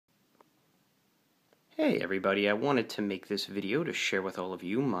Hey everybody, I wanted to make this video to share with all of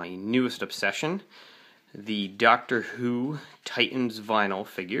you my newest obsession, the Doctor Who Titans vinyl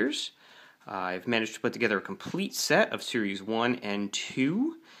figures. I've managed to put together a complete set of Series 1 and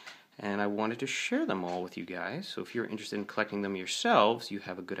 2, and I wanted to share them all with you guys. So if you're interested in collecting them yourselves, you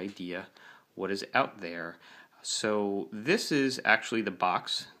have a good idea what is out there. So this is actually the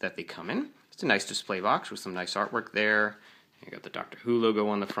box that they come in. It's a nice display box with some nice artwork there. You got the Doctor Who logo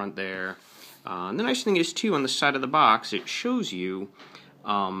on the front there. And the nice thing is, too, on the side of the box, it shows you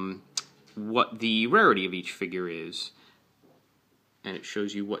what the rarity of each figure is. And it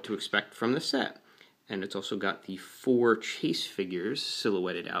shows you what to expect from the set. And it's also got the 4 chase figures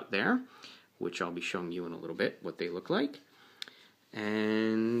silhouetted out there, which I'll be showing you in a little bit what they look like.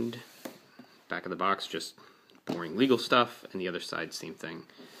 And back of the box, just boring legal stuff. And the other side, same thing,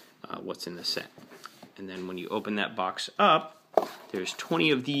 what's in the set. And then when you open that box up, there's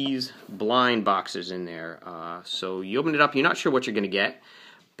 20 of these blind boxes in there. So you open it up, you're not sure what you're going to get,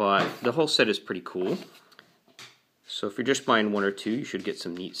 but the whole set is pretty cool. So if you're just buying 1 or 2, you should get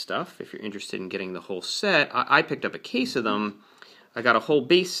some neat stuff. If you're interested in getting the whole set, I picked up a case of them. I got a whole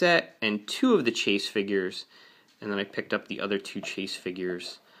base set and 2 of the chase figures, and then I picked up the other 2 chase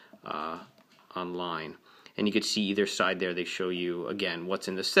figures online. And you can see either side there, they show you, again, what's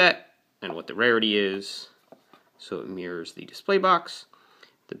in the set and what the rarity is. So it mirrors the display box.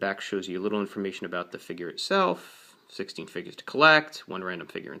 The back shows you a little information about the figure itself. 16 figures to collect, 1 random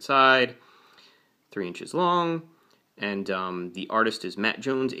figure inside, 3 inches long, and the artist is Matt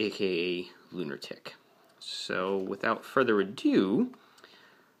Jones, aka Lunartic. So without further ado,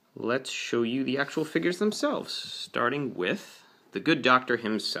 let's show you the actual figures themselves, starting with the Good Doctor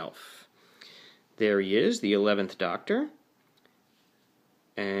himself. There he is, the 11th Doctor,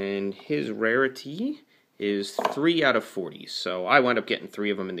 and his rarity is 3 out of 40. So I wound up getting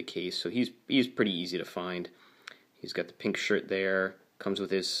 3 of them in the case, so he's pretty easy to find. He's got the pink shirt there, comes with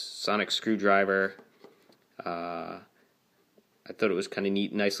his sonic screwdriver. I thought it was kind of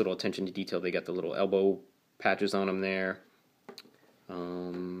neat, nice little attention to detail. They got the little elbow patches on him there.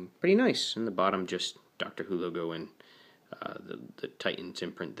 Pretty nice. In the bottom, just Doctor Who logo and the Titans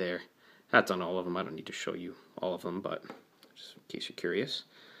imprint there. That's on all of them. I don't need to show you all of them, but just in case you're curious.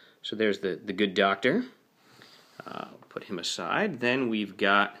 So there's the Good Doctor. Put him aside. Then we've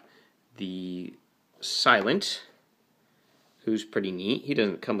got the Silent, who's pretty neat. He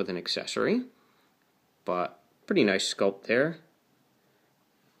doesn't come with an accessory, but pretty nice sculpt there.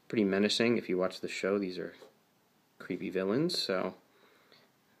 Pretty menacing. If you watch the show, these are creepy villains, so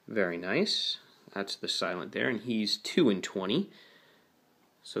very nice. That's the Silent there, and he's 2 in 20.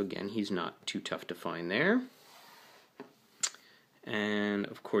 So again, he's not too tough to find there. And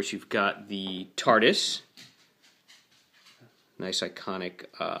of course, you've got the TARDIS. Nice iconic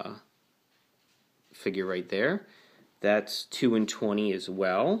figure right there. That's 2 in 20 as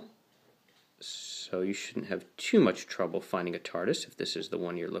well. So you shouldn't have too much trouble finding a TARDIS if this is the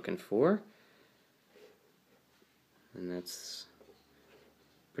one you're looking for. And that's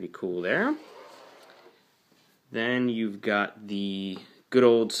pretty cool there. Then you've got the good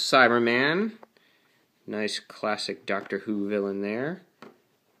old Cyberman. Nice classic Doctor Who villain there.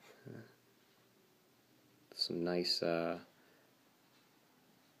 Some nice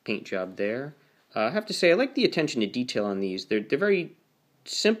paint job there. I have to say, I like the attention to detail on these. They're very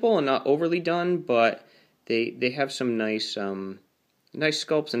simple and not overly done, but they have some nice nice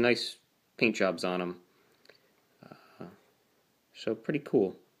sculpts and nice paint jobs on them. So pretty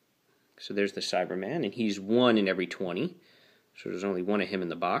cool. So there's the Cyberman, and he's 1 in every 20. So there's only 1 of him in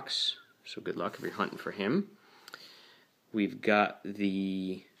the box. So good luck if you're hunting for him. We've got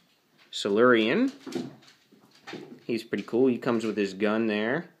the Silurian. He's pretty cool. He comes with his gun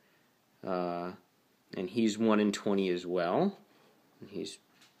there. And he's 1 in 20 as well. And he's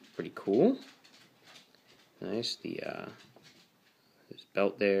pretty cool. Nice. His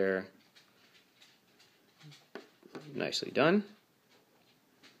belt there. Nicely done.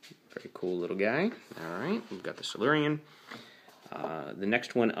 Very cool little guy. Alright, we've got the Silurian. The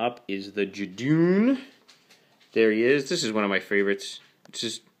next one up is the Judoon. There he is. This is one of my favorites. It's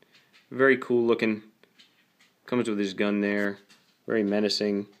just very cool looking. Comes with his gun there. Very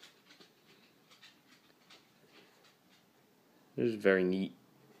menacing. This is very neat.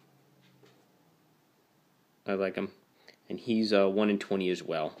 I like him. And he's 1 in 20 as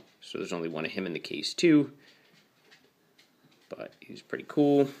well. So there's only 1 of him in the case too. But he's pretty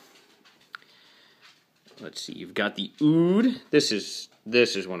cool. Let's see, you've got the Ood. This is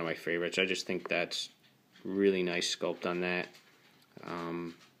one of my favorites. I just think that's really nice sculpt on that.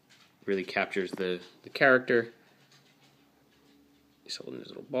 Really captures the character. He's holding his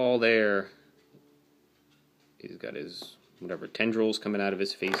little ball there. He's got his whatever tendrils coming out of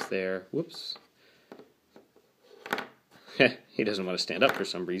his face there. Whoops. He doesn't want to stand up for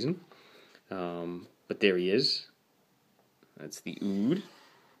some reason. But there he is. That's the Ood.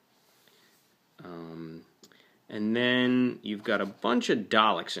 And then you've got a bunch of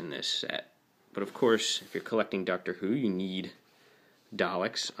Daleks in this set. But of course, if you're collecting Doctor Who, you need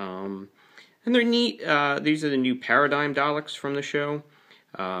Daleks. And they're neat. These are the new Paradigm Daleks from the show.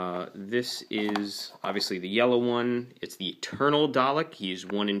 This is obviously the yellow one. It's the Eternal Dalek. He's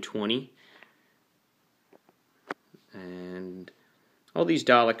 1 in 20. And all these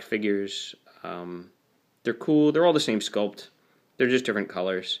Dalek figures, they're cool. They're all the same sculpt. They're just different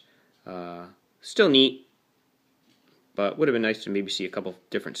colors. Still neat, but would have been nice to maybe see a couple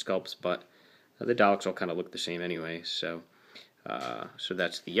different sculpts, but the Daleks all kind of look the same anyway. So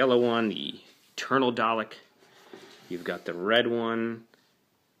that's the yellow one, the Eternal Dalek. You've got the red one.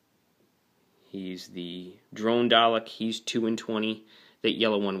 He's the Drone Dalek. He's 2 in 20. That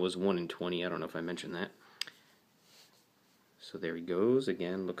yellow one was 1 in 20. I don't know if I mentioned that. So there he goes.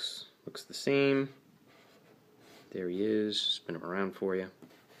 Again, looks the same. There he is. Spin him around for you.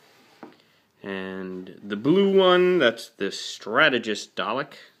 And the blue one, that's the Strategist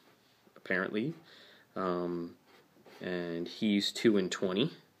Dalek, apparently. And he's 2 in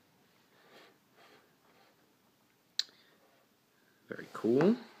 20. Very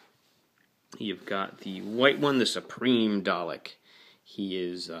cool. You've got the white one, the Supreme Dalek. He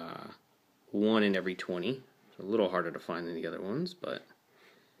is 1 in every 20. It's a little harder to find than the other ones, but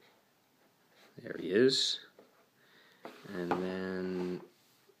there he is. And then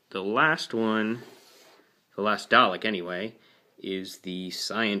the last one, the last Dalek anyway, is the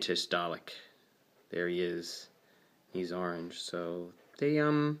Scientist Dalek. There he is. He's orange. So they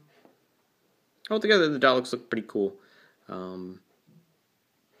altogether the Daleks look pretty cool. There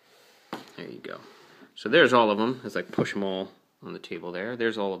you go. So there's all of them as I push them all on the table there.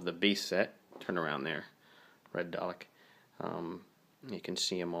 There's all of the base set. Turn around there. Red Dalek. You can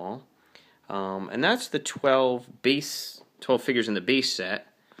see them all. And that's the 12 figures in the base set.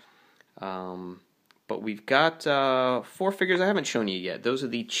 But we've got 4 figures I haven't shown you yet. Those are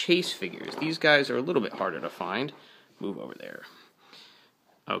the chase figures. These guys are a little bit harder to find. Move over there.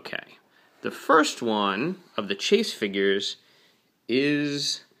 Okay. The first one of the chase figures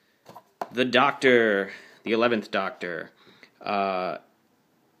is the Doctor, the 11th Doctor.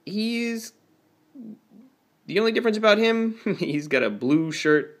 He's... The only difference about him, he's got a blue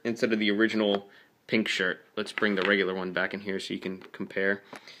shirt instead of the original pink shirt. Let's bring the regular one back in here so you can compare.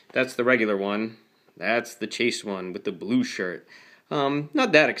 That's the regular one. That's the chase one with the blue shirt.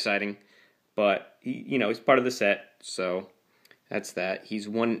 Not that exciting, but he's part of the set, so that's that. He's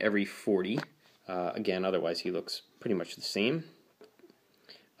 1 in every 40. Again, otherwise he looks pretty much the same.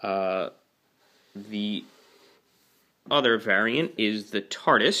 The other variant is the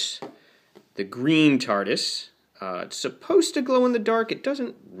TARDIS, the green TARDIS. It's supposed to glow in the dark. It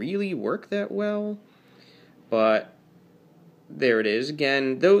doesn't really work that well, but there it is.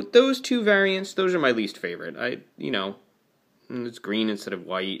 Again, those 2 variants, those are my least favorite. It's green instead of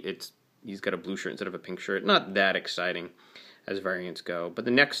white. He's got a blue shirt instead of a pink shirt. Not that exciting as variants go, but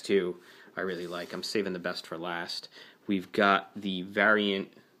the next 2 I really like. I'm saving the best for last. We've got the variant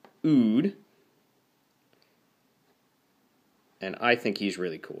Ood, and I think he's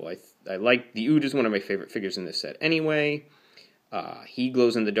really cool. I like the Ood is one of my favorite figures in this set anyway. He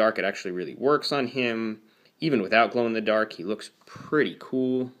glows in the dark. It actually really works on him. Even without glow in the dark, he looks pretty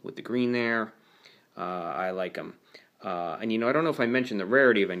cool with the green there. I like him. And I don't know if I mentioned the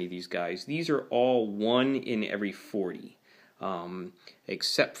rarity of any of these guys. These are all 1 in every 40.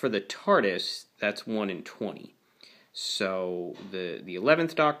 Except for the TARDIS, that's 1 in 20. So the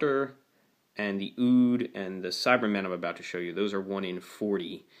 11th Doctor and the Ood and the Cybermen I'm about to show you, those are 1 in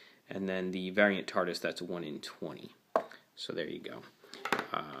 40. And then the variant TARDIS, that's 1 in 20. So there you go.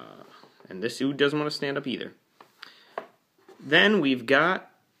 And this Ood doesn't want to stand up either. Then we've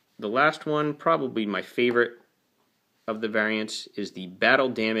got the last one, probably my favorite of the variants, is the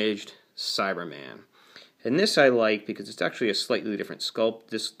battle-damaged Cyberman. And this I like because it's actually a slightly different sculpt.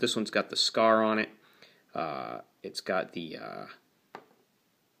 This one's got the scar on it. It's got the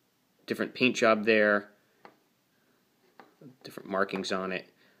different paint job there, different markings on it.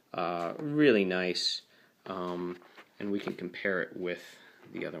 Really nice. And we can compare it with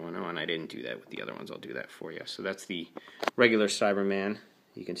the other one. Oh, and I didn't do that with the other ones. I'll do that for you. So that's the regular Cyberman.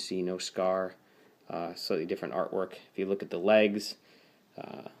 You can see no scar. Slightly different artwork. If you look at the legs,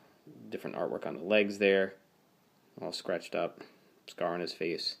 different artwork on the legs there. All scratched up. Scar on his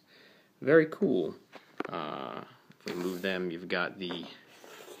face. Very cool. If we move them, you've got the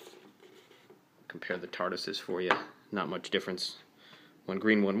compare the TARDISes for you. Not much difference. One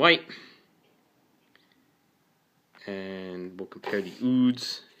green, one white. And we'll compare the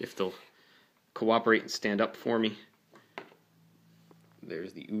Oods, if they'll cooperate and stand up for me.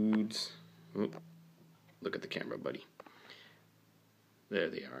 There's the Oods. Oop. Look at the camera, buddy. There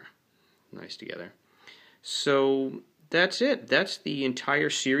they are. Nice together. So that's it. That's the entire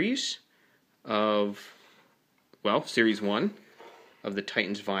series of, well, Series 1 of the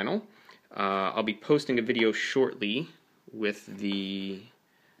Titans vinyl. I'll be posting a video shortly with the...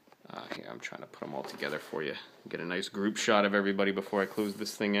 here, I'm trying to put them all together for you. Get a nice group shot of everybody before I close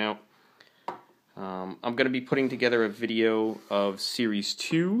this thing out. I'm going to be putting together a video of Series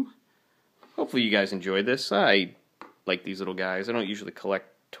 2. Hopefully you guys enjoyed this. I like these little guys. I don't usually collect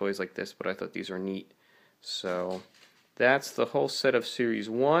toys like this, but I thought these are neat. So that's the whole set of Series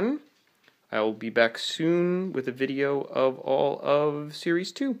 1. I will be back soon with a video of all of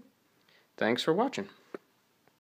Series 2. Thanks for watching.